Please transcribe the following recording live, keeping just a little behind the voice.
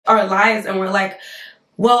our lives and we're like,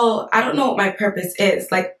 well, I don't know what my purpose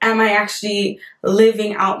is. Like, am I actually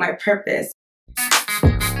living out my purpose?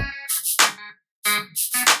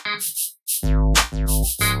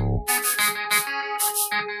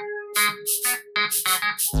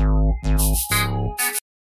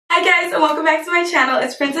 Hi guys, and welcome back to my channel.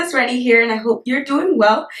 It's Princess Reni here, and I hope you're doing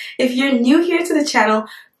well. If you're new here to the channel,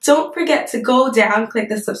 don't forget to go down, click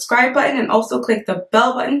the subscribe button, and also click the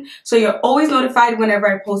bell button so you're always notified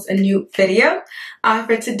whenever I post a new video.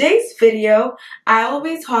 For today's video, I will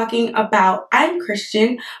be talking about I'm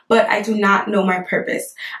Christian, but I do not know my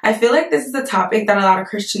purpose. I feel like this is a topic that a lot of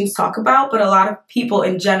Christians talk about, but a lot of people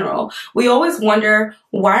in general. We always wonder,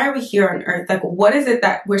 why are we here on earth? Like, what is it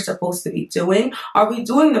that we're supposed to be doing? Are we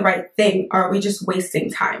doing the right thing? Or are we just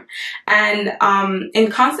wasting time? And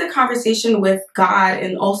in constant conversation with God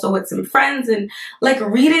and also with some friends and like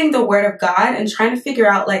reading the Word of God and trying to figure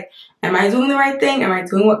out like, am I doing the right thing? Am I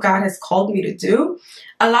doing what God has called me to do?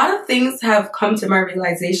 A lot of things have come to my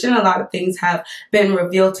realization. A lot of things have been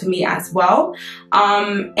revealed to me as well.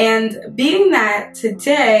 And being that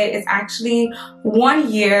today is actually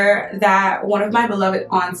 1 year that one of my beloved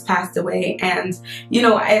aunts passed away. And, you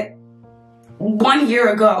know, 1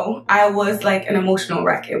 year ago, I was like an emotional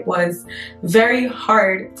wreck. It was very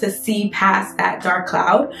hard to see past that dark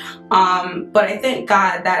cloud. But I thank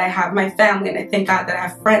God that I have my family, and I thank God that I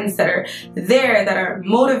have friends that are there, that are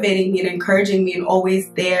motivating me and encouraging me and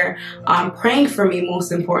always there, praying for me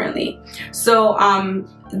most importantly. So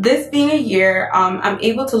this being a year, I'm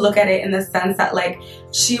able to look at it in the sense that like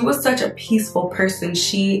she was such a peaceful person.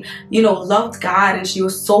 She, you know, loved God and she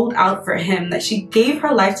was sold out for Him, that she gave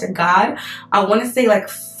her life to God. I want to say like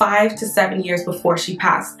 5 to 7 years before she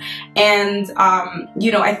passed. And,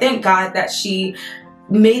 you know, I thank God that she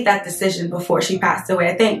made that decision before she passed away.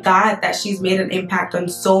 I thank God that she's made an impact on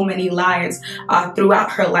so many lives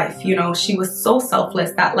throughout her life. You know, she was so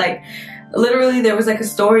selfless that like literally there was like a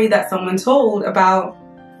story that someone told about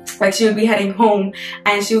like she would be heading home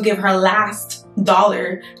and she would give her last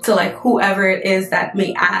dollar to like whoever it is that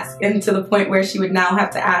may ask, and to the point where she would now have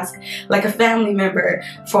to ask like a family member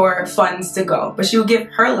for funds to go. But she would give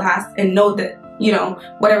her last and know that, you know,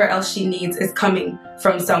 whatever else she needs is coming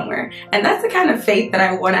from somewhere. And that's the kind of faith that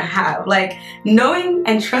I want to have, like knowing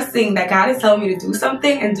and trusting that God is telling me to do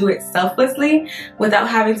something and do it selflessly without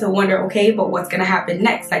having to wonder, okay, but what's gonna happen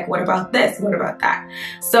next? Like, what about this? What about that?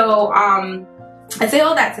 So I say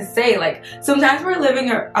all that to say, like, sometimes we're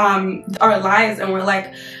living our lives and we're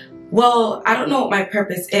like, well, I don't know what my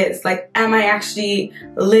purpose is. Like, am I actually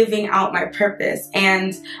living out my purpose?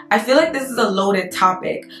 And I feel like this is a loaded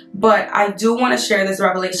topic, but I do want to share this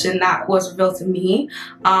revelation that was revealed to me,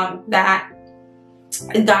 that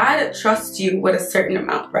God trusts you with a certain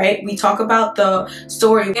amount, right? We talk about the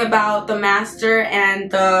story about the master and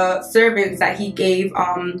the servants that he gave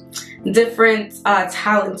different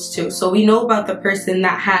talents to. So we know about the person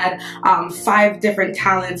that had 5 different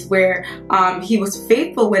talents, where he was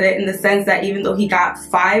faithful with it in the sense that even though he got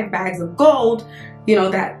 5 bags of gold, you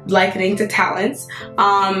know, that likening to talents,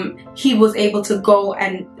 he was able to go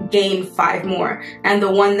and gain 5 more. And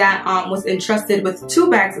the one that was entrusted with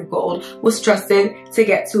 2 bags of gold was trusted to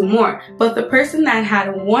get 2 more. But the person that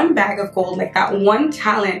had 1 bag of gold, like that 1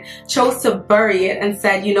 talent, chose to bury it and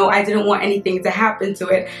said, you know, I didn't want anything to happen to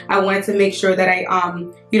it. I wanted to make sure that I,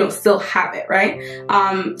 you know, still have it, right?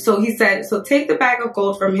 So he said, so take the bag of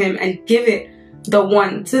gold from him and give it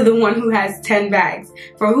to the one who has 10 bags.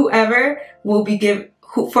 For whoever has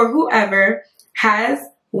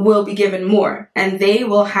will be given more, and they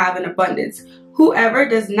will have an abundance. Whoever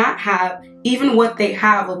does not have, even what they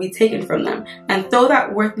have will be taken from them. And throw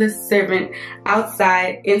that worthless servant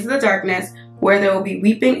outside into the darkness, where there will be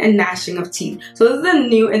weeping and gnashing of teeth. So this is the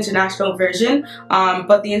New International Version,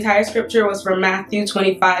 but the entire scripture was from Matthew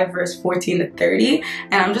 25 verse 14 to 30.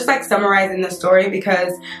 And I'm just like summarizing the story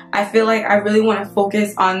because I feel like I really want to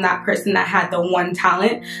focus on that person that had the 1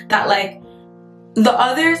 talent, that like the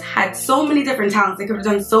others had so many different talents. They could have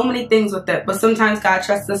done so many things with it, but sometimes God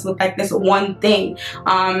trusts us with like this 1 thing.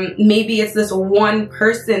 Maybe it's this 1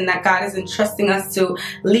 person that God is entrusting us to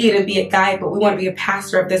lead and be a guide, but we want to be a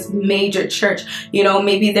pastor of this major church. You know,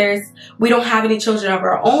 maybe we don't have any children of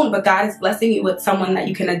our own, but God is blessing you with someone that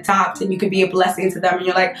you can adopt and you can be a blessing to them. And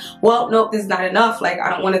you're like, well, nope, this is not enough. Like, I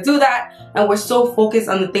don't want to do that. And we're so focused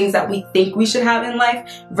on the things that we think we should have in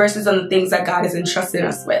life versus on the things that God is entrusting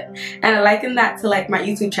us with. And I liken that to like my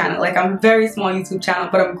YouTube channel. Like, I'm a very small YouTube channel,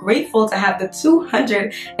 but I'm grateful to have the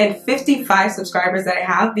 255 subscribers that I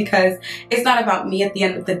have, because it's not about me at the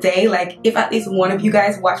end of the day. Like, if at least one of you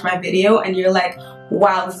guys watch my video and you're like,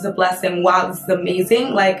 wow, this is a blessing, wow, this is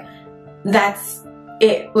amazing, like, that's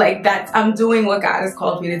it. Like, that's, I'm doing what God has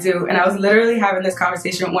called me to do. And I was literally having this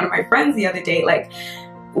conversation with one of my friends the other day. Like,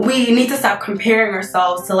 we need to stop comparing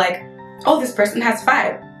ourselves to like, oh, this person has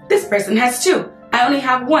 5, this person has 2, I only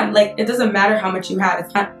have 1. Like, it doesn't matter how much you have.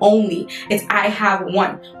 It's not only, it's I have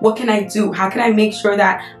 1. What can I do? How can I make sure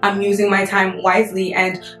that I'm using my time wisely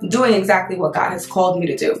and doing exactly what God has called me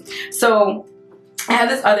to do? So I have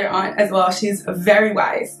this other aunt as well. She's very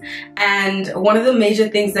wise, and one of the major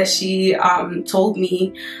things that she told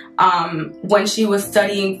me when she was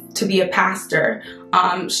studying to be a pastor,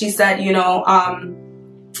 she said, you know,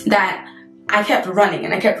 that I kept running,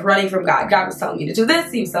 and I kept running from God. God was telling me to do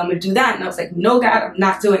this, He was telling me to do that, and I was like, no, God, I'm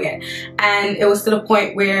not doing it. And it was to the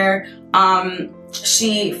point where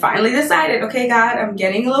she finally decided, okay, God, I'm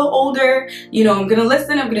getting a little older, you know, I'm gonna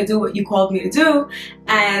listen, I'm gonna do what you called me to do.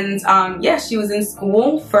 And yeah, she was in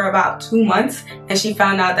school for about 2 months, and she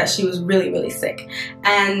found out that she was really, really sick.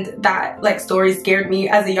 And that like story scared me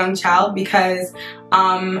as a young child, because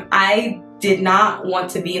I did not want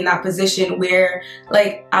to be in that position where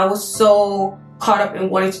like I was so caught up in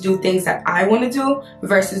wanting to do things that I want to do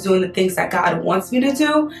versus doing the things that God wants me to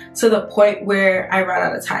do, to the point where I ran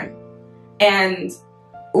out of time. And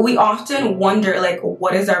we often wonder, like,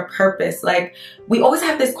 what is our purpose? Like, we always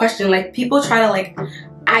have this question, like, people try to like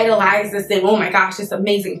idolize this thing. Oh my gosh, this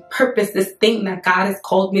amazing purpose, this thing that God has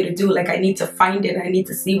called me to do. Like, I need to find it, I need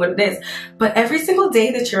to see what it is. But every single day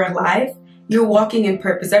that you're alive, you're walking in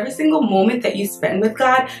purpose. Every single moment that you spend with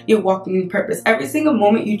God, you're walking in purpose. Every single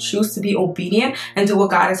moment you choose to be obedient and do what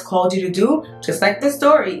God has called you to do, just like the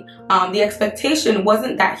story. The expectation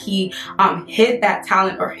wasn't that he hid that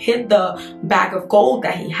talent or hid the bag of gold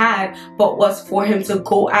that he had, but was for him to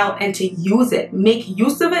go out and to use it, make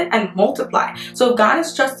use of it, and multiply. So if God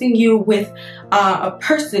is trusting you with a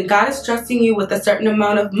person, God is trusting you with a certain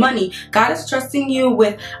amount of money, God is trusting you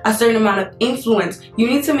with a certain amount of influence, you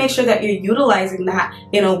need to make sure that you're utilizing that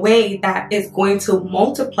in a way that is going to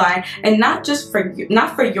multiply, and not just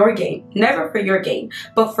not for your gain, never for your gain,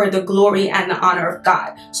 but for the glory and the honor of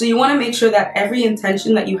God. So you want to make sure that every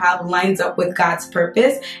intention that you have lines up with God's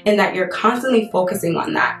purpose, and that you're constantly focusing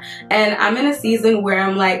on that. And I'm in a season where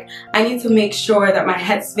I'm like, I need to make sure that my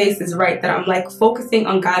headspace is right, that I'm like focusing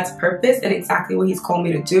on God's purpose and exactly what He's called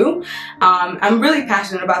me to do. I'm really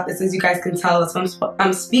passionate about this, as you guys can tell, so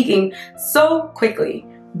I'm speaking so quickly,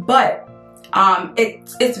 but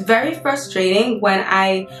it's very frustrating when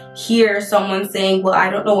I hear someone saying, well,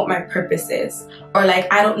 I don't know what my purpose is, or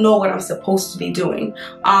like, I don't know what I'm supposed to be doing.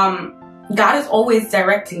 God is always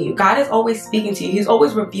directing you. God is always speaking to you. He's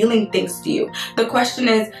always revealing things to you. The question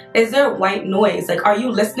is there white noise? Like, are you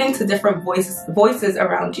listening to different voices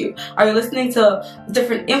around you? Are you listening to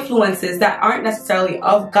different influences that aren't necessarily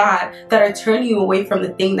of God, that are turning you away from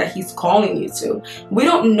the thing that He's calling you to? We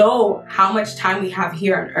don't know how much time we have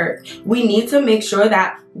here on earth. We need to make sure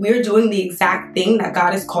that we're doing the exact thing that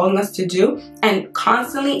God is calling us to do, and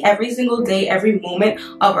constantly, every single day, every moment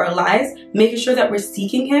of our lives, making sure that we're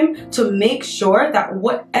seeking Him to make sure that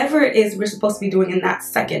whatever it is we're supposed to be doing in that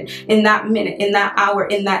second, in that minute, in that hour,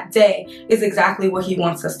 in that day, is exactly what He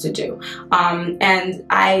wants us to do. And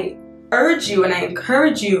I urge you and I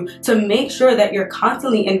encourage you to make sure that you're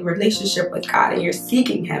constantly in relationship with God and you're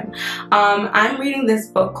seeking Him. I'm reading this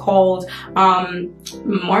book called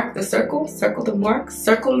Mark the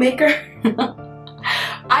Circle Maker.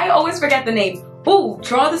 I always forget the name. Ooh,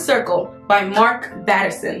 Draw the Circle by Mark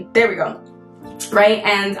Batterson. There we go. Right,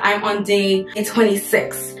 and I'm on day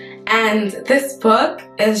 26, and this book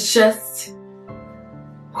is just,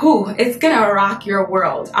 it's gonna rock your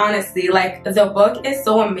world, honestly. Like, the book is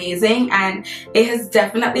so amazing, and it has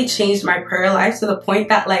definitely changed my prayer life to the point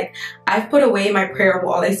that like I've put away my prayer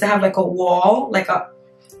wall. I used to have like a wall,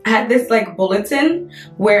 I had this like bulletin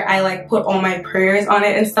where I like put all my prayers on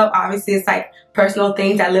it and stuff. Obviously it's like personal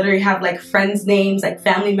things. I literally have like friends' names, like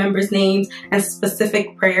family members' names, and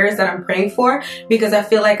specific prayers that I'm praying for, because I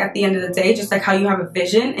feel like at the end of the day, just like how you have a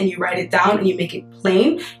vision and you write it down and you make it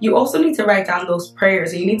plain, you also need to write down those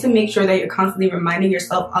prayers, and you need to make sure that you're constantly reminding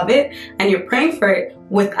yourself of it, and you're praying for it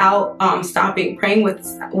without stopping, praying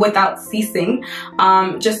without ceasing,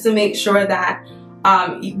 just to make sure that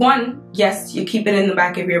one, yes, you keep it in the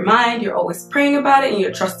back of your mind, you're always praying about it, and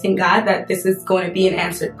you're trusting God that this is going to be an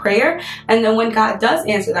answered prayer. And then when God does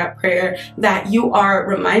answer that prayer, that you are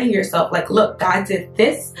reminding yourself, like, look, God did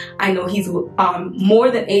this, I know He's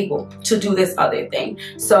more than able to do this other thing.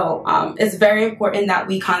 So it's very important that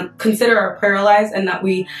we consider our prayer lives, and that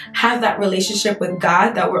we have that relationship with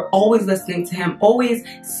God, that we're always listening to Him, always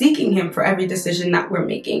seeking Him for every decision that we're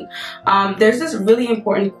making. There's this really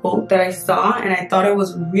important quote that I saw, and I thought it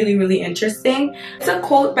was really, really interesting. It's a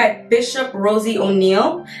quote by Bishop Rosie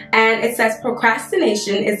O'Neill, and it says,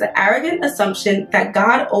 "Procrastination is the arrogant assumption that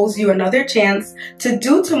God owes you another chance to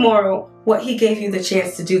do tomorrow what he gave you the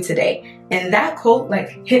chance to do today." And that quote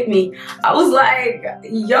like hit me. I was like,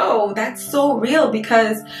 yo, that's so real,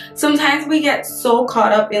 because sometimes we get so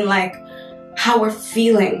caught up in like how we're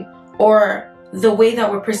feeling or the way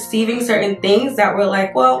that we're perceiving certain things that we're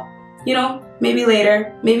like, well, you know, maybe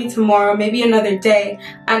later, maybe tomorrow, maybe another day.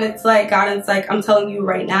 And it's like, God, it's like, I'm telling you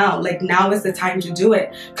right now, like now is the time to do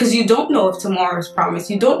it. Because you don't know if tomorrow is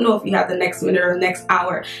promised. You don't know if you have the next minute or the next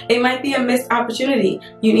hour. It might be a missed opportunity.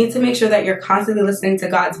 You need to make sure that you're constantly listening to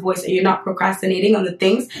God's voice and you're not procrastinating on the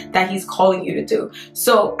things that he's calling you to do.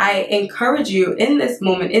 So I encourage you in this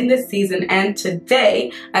moment, in this season, and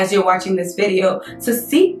today, as you're watching this video, to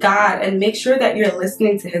seek God and make sure that you're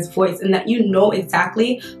listening to his voice and that you know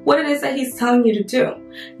exactly what it is that he's telling you to do.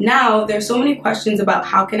 Now, there's so many questions about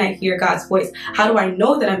how can I hear God's voice? How do I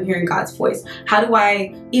know that I'm hearing God's voice? How do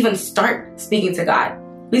I even start speaking to God?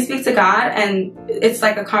 We speak to God and it's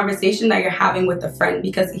like a conversation that you're having with a friend,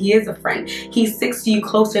 because he is a friend. He sticks to you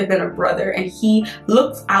closer than a brother, and he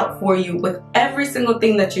looks out for you with every single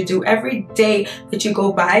thing that you do. Every day that you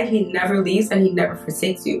go by, he never leaves and he never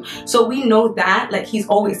forsakes you. So we know that like he's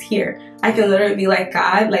always here. I can literally be like,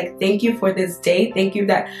 God, like, thank you for this day. Thank you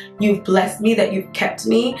that you've blessed me, that you've kept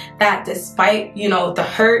me, that despite, you know, the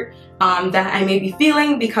hurt that I may be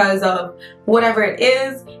feeling because of whatever it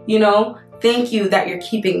is, you know, thank you that you're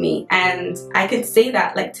keeping me. And I could say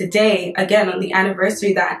that like today, again, on the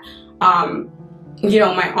anniversary that, you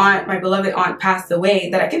know, my beloved aunt passed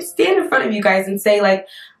away, that I can stand in front of you guys and say like,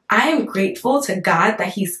 I am grateful to God that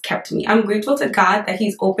he's kept me. I'm grateful to God that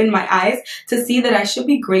he's opened my eyes to see that I should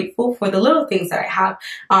be grateful for the little things that I have,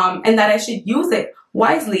 and that I should use it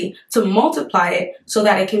wisely to multiply it so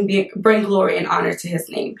that it can bring glory and honor to his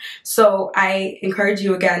name. So I encourage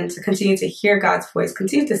you again to continue to hear God's voice,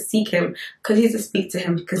 continue to seek him, continue to speak to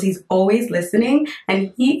him, because he's always listening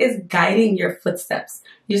and he is guiding your footsteps.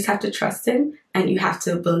 You just have to trust him and you have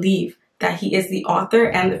to believe that he is the author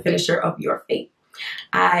and the finisher of your faith.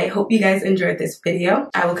 I hope you guys enjoyed this video.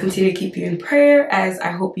 I will continue to keep you in prayer, as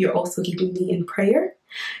I hope you're also keeping me in prayer.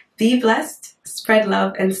 Be blessed, spread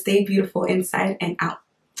love, and stay beautiful inside and out.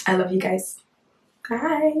 I love you guys.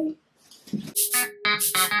 Bye.